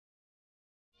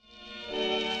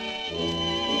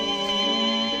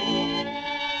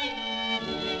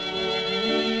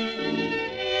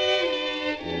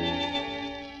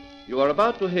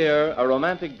about to hear a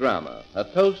romantic drama, A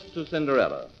Toast to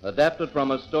Cinderella, adapted from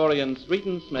historian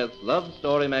Streeton Smith's Love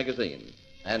Story magazine,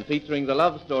 and featuring the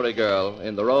love story girl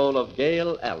in the role of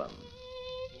Gail Allen.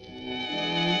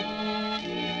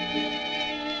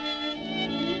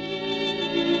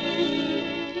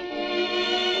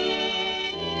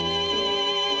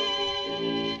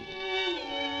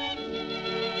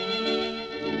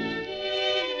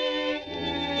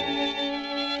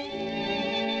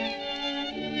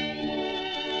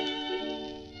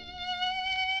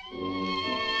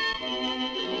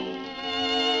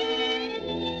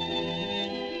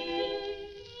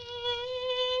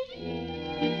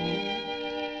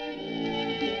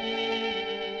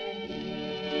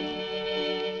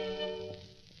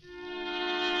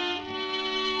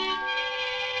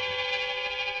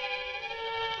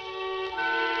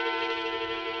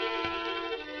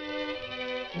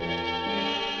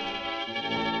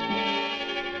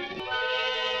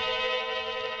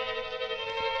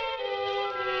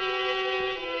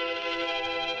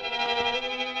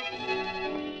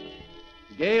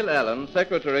 Gail Allen,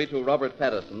 secretary to Robert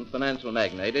Patterson, financial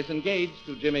magnate, is engaged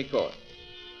to Jimmy Court.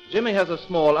 Jimmy has a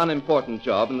small, unimportant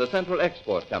job in the Central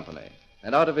Export Company,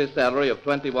 and out of his salary of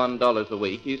 $21 a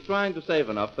week, he's trying to save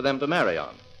enough for them to marry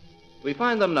on. We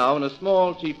find them now in a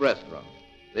small, cheap restaurant,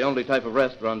 the only type of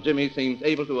restaurant Jimmy seems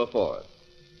able to afford.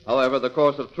 However, the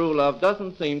course of true love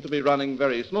doesn't seem to be running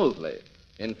very smoothly.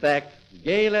 In fact,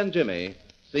 Gail and Jimmy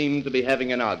seem to be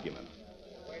having an argument.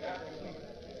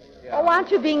 Oh,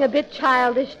 aren't you being a bit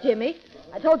childish, Jimmy?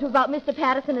 I told you about Mr.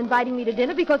 Patterson inviting me to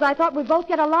dinner because I thought we'd both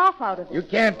get a laugh out of it. You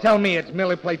can't tell me it's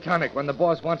merely platonic when the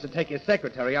boss wants to take his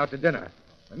secretary out to dinner.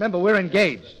 Remember, we're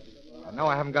engaged. I know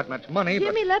I haven't got much money,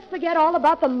 Jimmy, let's forget all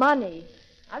about the money.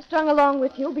 I've strung along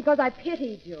with you because I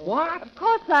pitied you. What? Of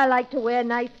course I like to wear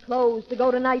nice clothes, to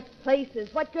go to nice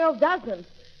places. What girl doesn't?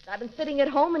 I've been sitting at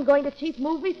home and going to cheap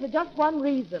movies for just one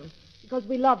reason. Because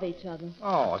we love each other.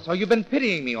 Oh, so you've been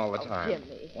pitying me all the time.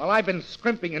 Jimmy. While I've been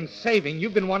scrimping and saving,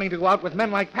 you've been wanting to go out with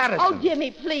men like Patterson. Oh,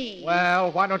 Jimmy, please. Well,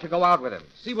 why don't you go out with him?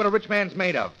 See what a rich man's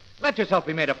made of. Let yourself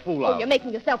be made a fool of. Oh, you're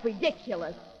making yourself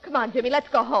ridiculous. Come on, Jimmy, let's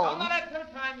go home. Don't let no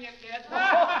time yet, kid.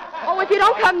 Oh, if you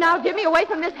don't come now, Jimmy, away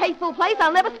from this hateful place,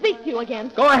 I'll never speak to you again.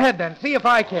 Go ahead, then. See if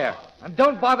I care. And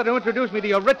don't bother to introduce me to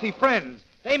your ritzy friends.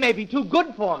 They may be too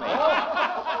good for me.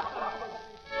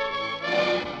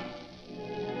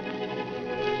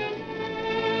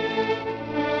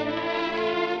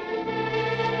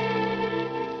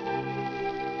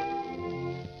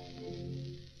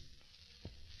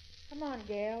 Come on,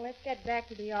 Gail. Let's get back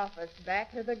to the office,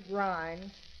 back to the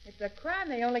grind. It's a crime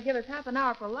they only give us half an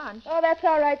hour for lunch. Oh, that's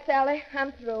all right, Sally.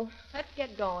 I'm through. Let's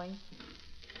get going.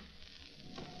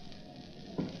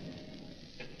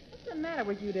 What's the matter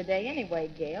with you today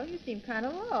anyway, Gail? You seem kind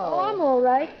of low. Oh, I'm all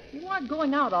right. You aren't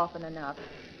going out often enough.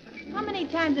 How many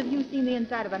times have you seen the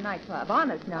inside of a nightclub?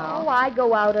 Honest now. Oh, I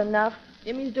go out enough.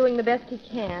 Jimmy's doing the best he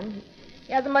can.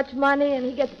 He hasn't much money, and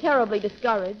he gets terribly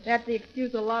discouraged. That's the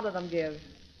excuse a lot of them give.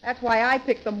 That's why I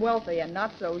picked them wealthy and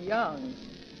not so young.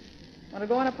 Want to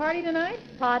go on a party tonight?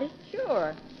 Party?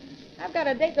 Sure. I've got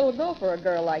a date that'll go for a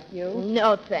girl like you.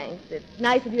 No, thanks. It's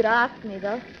nice of you to ask me,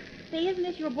 though. Say, isn't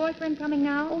this your boyfriend coming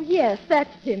now? Oh, yes, that's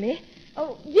Jimmy.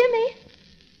 Oh, Jimmy.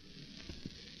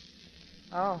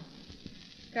 Oh.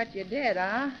 Cut you dead,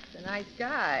 huh? It's a nice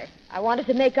guy. I wanted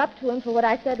to make up to him for what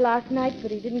I said last night, but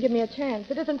he didn't give me a chance.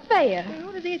 It isn't fair. Well,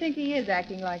 who does he think he is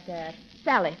acting like that?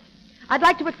 Sally, I'd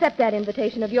like to accept that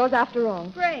invitation of yours after all.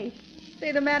 Great.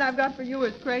 Say, the man I've got for you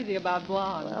is crazy about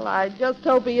blondes. Well, I just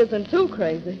hope he isn't too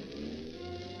crazy.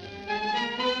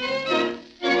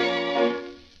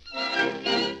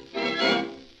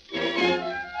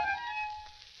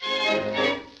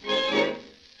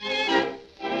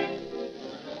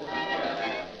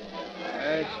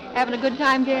 Having a good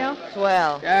time, Gail?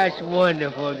 Swell. That's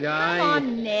wonderful, Come darling.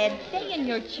 on, Ned. Stay in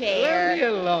your chair. Leave me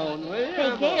alone, will you?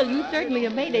 Say, Gail, you certainly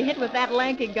have made a hit with that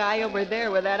lanky guy over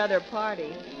there with that other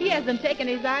party. He hasn't taken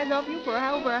his eyes off you for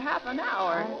over half an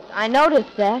hour. I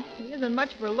noticed that. He isn't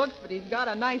much for looks, but he's got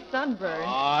a nice sunburn.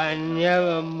 Oh,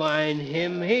 never mind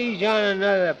him. He's on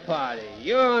another party.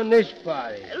 You're on this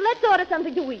party. Let's order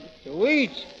something to eat. To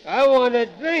eat, I want a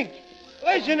drink.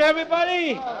 Listen,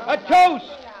 everybody. A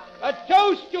toast. A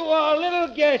toast to our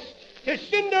little guest, to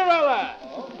Cinderella.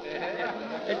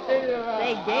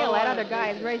 Say, Gail, that other guy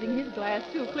is raising his glass,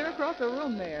 too, clear across the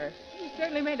room there. You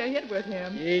certainly made a hit with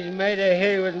him. He's made a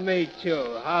hit with me,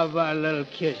 too. How about a little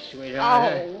kiss,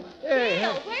 sweetheart? Oh. Hey,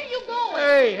 Gail, where are you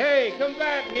going? hey, come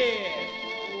back here.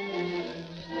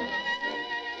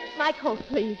 My coat,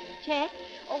 please. Check.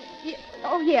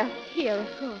 Oh, yeah. Here,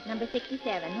 of course. Number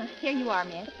 67. Here you are,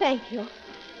 miss. Thank you.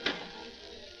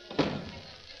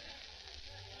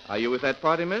 Are you with that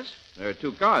party, miss? There are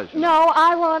 2 cars. No,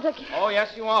 I want to... Oh,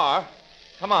 yes, you are.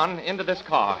 Come on, into this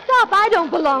car. Stop, I don't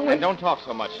belong with... And don't talk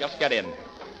so much. Just get in.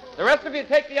 The rest of you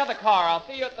take the other car. I'll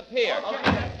see you at the pier.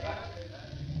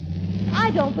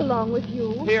 I don't belong with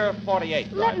you. Pier 48,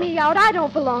 driver. Let me out. I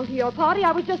don't belong to your party.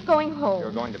 I was just going home.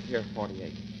 You're going to Pier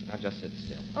 48. Now just sit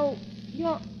still. Oh,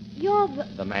 you're the...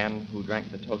 The man who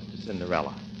drank the toast to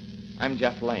Cinderella. I'm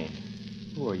Jeff Lane.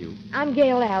 Who are you? I'm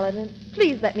Gail Allen, and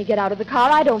please let me get out of the car.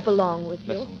 I don't belong with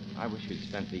you. Listen, I wish you'd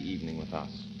spent the evening with us.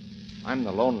 I'm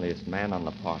the loneliest man on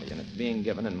the party, and it's being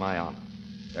given in my honor.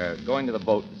 They're going to the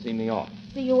boat to see me off.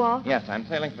 See you off? Yes, I'm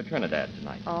sailing for Trinidad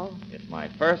tonight. Oh. It's my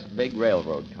first big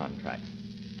railroad contract.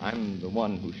 I'm the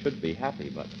one who should be happy,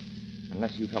 but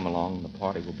unless you come along, the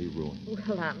party will be ruined.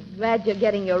 Well, I'm glad you're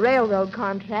getting your railroad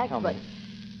contract, Tell but... me,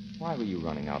 why were you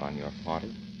running out on your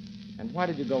party? And why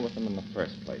did you go with them in the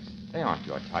first place? They aren't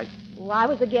your type. Well, I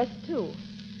was a guest, too.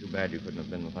 Too bad you couldn't have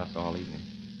been with us all evening.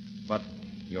 But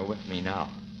you're with me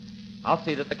now. I'll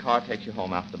see that the car takes you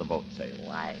home after the boat sails.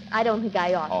 Well, I don't think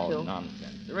I ought to. Oh,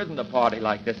 nonsense. There isn't a party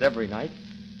like this every night.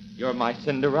 You're my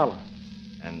Cinderella.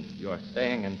 And you're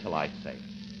staying until I say.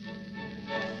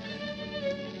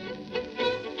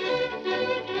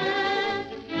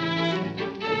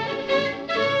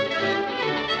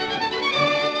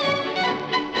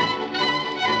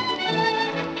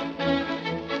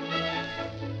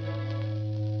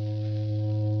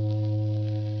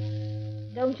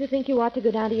 Don't you think you ought to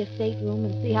go down to your stateroom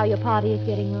and see how your party is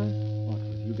getting on? What,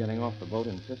 with you getting off the boat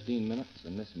in 15 minutes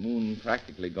and this moon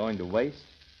practically going to waste?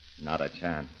 Not a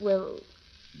chance. Well,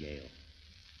 Yale.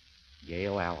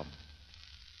 Yale Allen.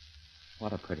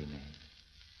 What a pretty name.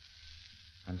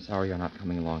 I'm sorry you're not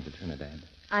coming along to Trinidad.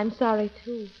 I'm sorry,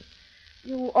 too.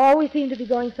 You always seem to be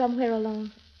going somewhere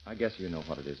alone. I guess you know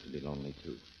what it is to be lonely,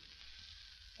 too.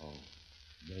 Oh,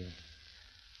 Yale.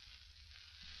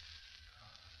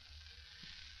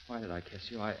 Why did I kiss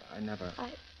you? I never...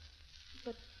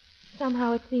 But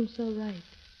somehow it seems so right.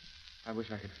 I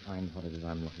wish I could find what it is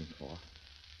I'm looking for.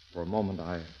 For a moment,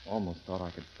 I almost thought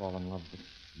I could fall in love with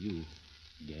you,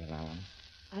 Gail Allen.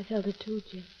 I felt it too,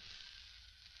 Jeff.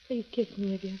 Please kiss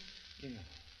me again. Gail.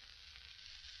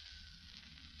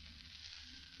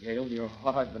 Gail, you're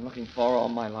what I've been looking for all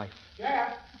my life.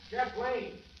 Jeff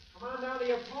Lane, come on down to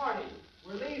your party.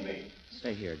 We're leaving.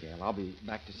 Stay here, Gail. I'll be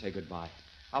back to say goodbye.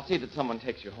 I'll see that someone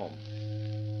takes you home.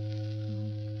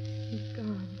 He's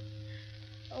gone.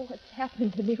 Oh, what's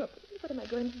happened to me? What am I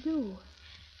going to do?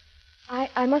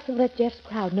 I mustn't let Jeff's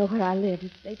crowd know where I live.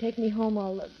 If they take me home,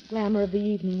 all the glamour of the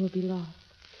evening will be lost.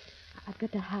 I've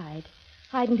got to hide.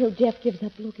 Hide until Jeff gives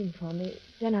up looking for me.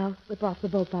 Then I'll slip off the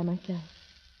boat by myself.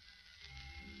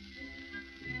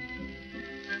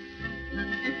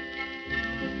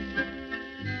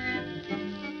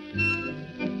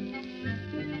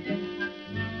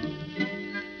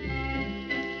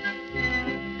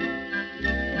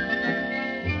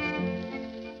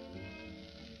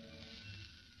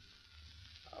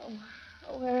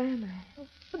 Where am I? Oh,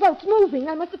 the boat's moving.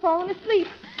 I must have fallen asleep.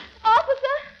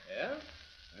 Officer! Yeah?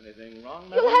 Anything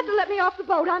wrong, You'll have to let me off the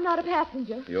boat. I'm not a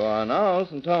passenger. You are now.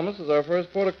 St. Thomas is our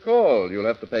first port of call. You'll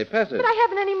have to pay passage. But I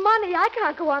haven't any money. I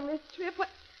can't go on this trip.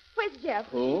 Where's Jeff?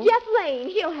 Who? Jeff Lane.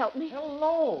 He'll help me.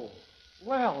 Hello.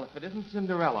 Well, if it isn't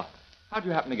Cinderella, how'd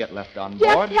you happen to get left on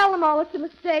Jeff, board? tell them all it's a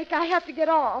mistake. I have to get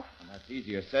off. Well, that's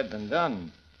easier said than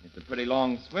done. It's a pretty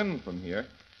long swim from here.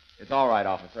 It's all right,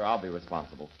 officer. I'll be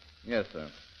responsible. Yes, sir.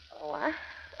 Oh,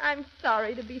 I'm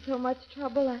sorry to be so much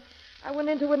trouble. I went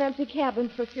into an empty cabin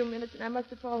for a few minutes, and I must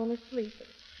have fallen asleep.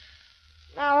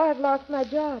 Now I've lost my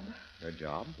job. Your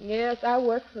job? Yes, I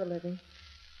work for a living.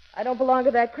 I don't belong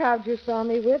to that crowd you saw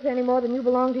me with any more than you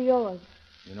belong to yours.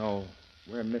 You know,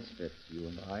 we're misfits, you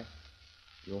and I.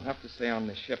 You'll have to stay on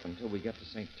this ship until we get to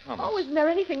St. Thomas. Oh, isn't there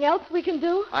anything else we can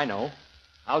do? I know.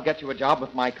 I'll get you a job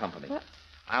with my company. What?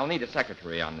 I'll need a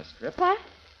secretary on this trip. What?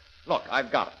 Look,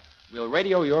 I've got it. We'll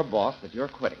radio your boss that you're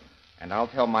quitting. And I'll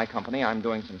tell my company I'm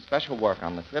doing some special work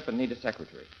on the trip and need a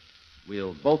secretary.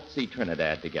 We'll both see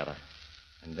Trinidad together.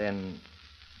 And then,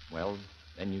 well,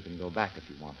 then you can go back if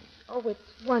you want to. Oh,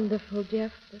 it's wonderful,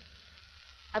 Jeff. But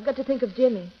I've got to think of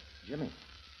Jimmy. Jimmy?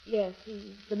 Yes,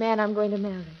 he's the man I'm going to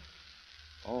marry.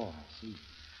 Oh, I see.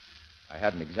 I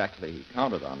hadn't exactly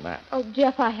counted on that. Oh,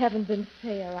 Jeff, I haven't been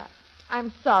fair.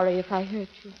 I'm sorry if I hurt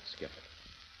you. Skip it.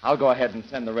 I'll go ahead and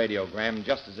send the radiogram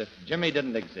just as if Jimmy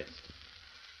didn't exist.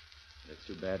 It's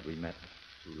too bad we met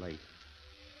too late.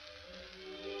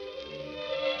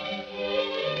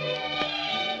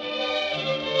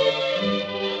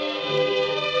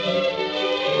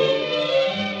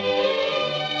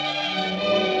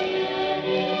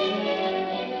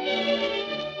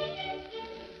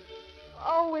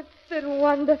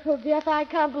 wonderful, Jeff. I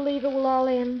can't believe it will all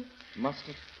end. Must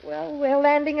it? Well, we're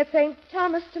landing at St.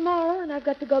 Thomas tomorrow, and I've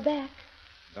got to go back.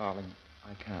 Darling,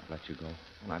 I can't let you go.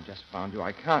 And I've just found you.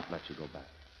 I can't let you go back.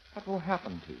 What will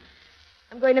happen to you?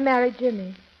 I'm going to marry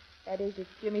Jimmy. That is, if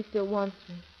Jimmy still wants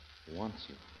me. Wants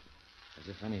you. As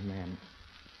if any man...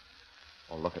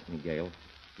 Oh, look at me, Gail.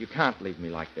 You can't leave me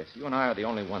like this. You and I are the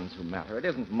only ones who matter. It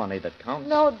isn't money that counts.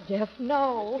 No, Jeff,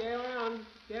 no. Gail Allen.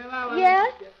 Gail Allen.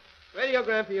 Yes?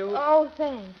 Radiogram for you. Oh,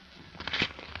 thanks.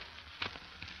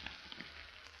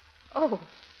 Oh,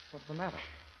 What's the matter?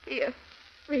 here.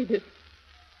 Read it.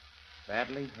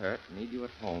 Badly hurt. Need you at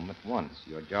home at once.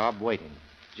 Your job waiting.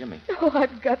 Jimmy. Oh,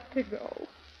 I've got to go.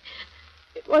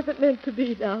 It wasn't meant to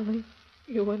be, darling.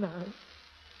 You and I.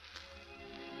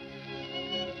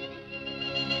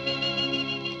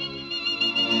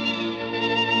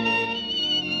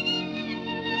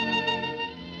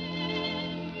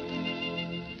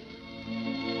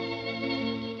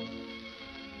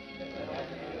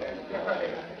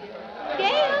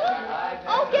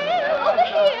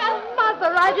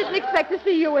 I didn't expect to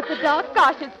see you at the dock.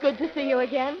 Gosh, it's good to see you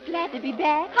again. Glad to be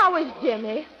back. How is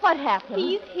Jimmy? What happened?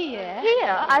 He's here.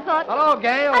 Here? I thought... Hello,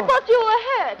 Gail. I thought you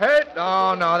were hurt. Hurt?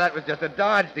 No, that was just a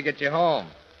dodge to get you home.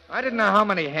 I didn't know how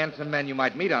many handsome men you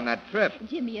might meet on that trip.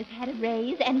 Jimmy has had a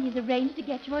raise, and he's arranged to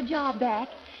get your job back.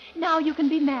 Now you can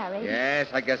be married. Yes,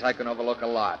 I guess I can overlook a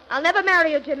lot. I'll never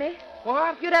marry you, Jimmy.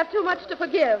 What? You'd have too much to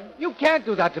forgive. You can't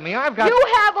do that to me. I've got... You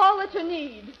have all that you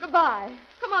need. Goodbye.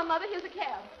 Come on, Mother. Here's a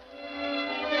cab.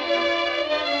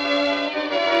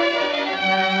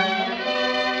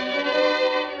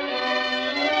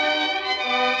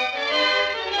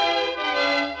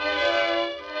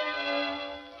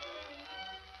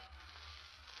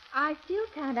 I still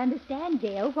can't understand,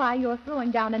 Gail, why you're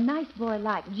throwing down a nice boy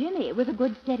like Jimmy with a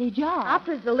good, steady job.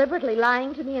 After deliberately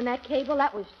lying to me in that cable,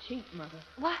 that was cheap, Mother.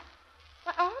 What?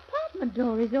 Well, our apartment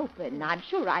door is open. I'm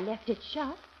sure I left it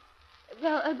shut.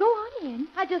 Well, go on in.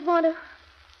 I just want to...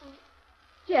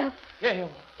 Jeff. Gail.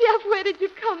 Jeff, where did you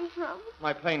come from?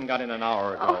 My plane got in an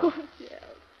hour ago. Oh, Jeff.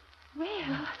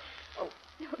 Well, Oh,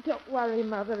 don't worry,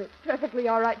 Mother. It's perfectly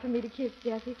all right for me to kiss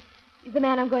Jesse. He's the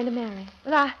man I'm going to marry.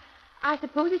 but I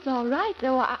suppose it's all right,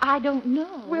 though I don't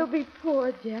know. We'll be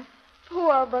poor, Jeff.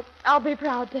 Poor, but I'll be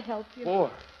proud to help you.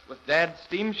 Poor. With Dad's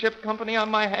steamship company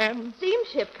on my hands.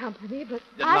 Steamship company, but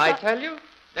Didn't I tell you?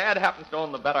 Dad happens to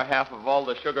own the better half of all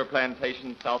the sugar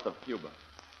plantations south of Cuba.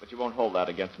 But you won't hold that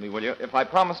against me, will you? If I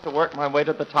promise to work my way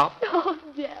to the top? Oh,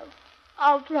 Jeff.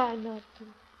 I'll try not to.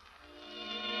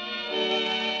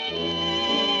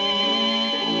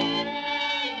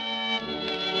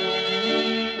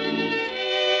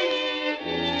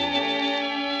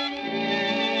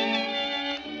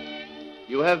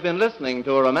 You have been listening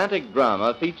to a romantic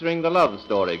drama featuring the Love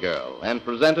Story Girl and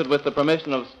presented with the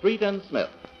permission of Street and Smith,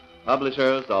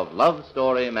 publishers of Love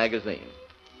Story magazine.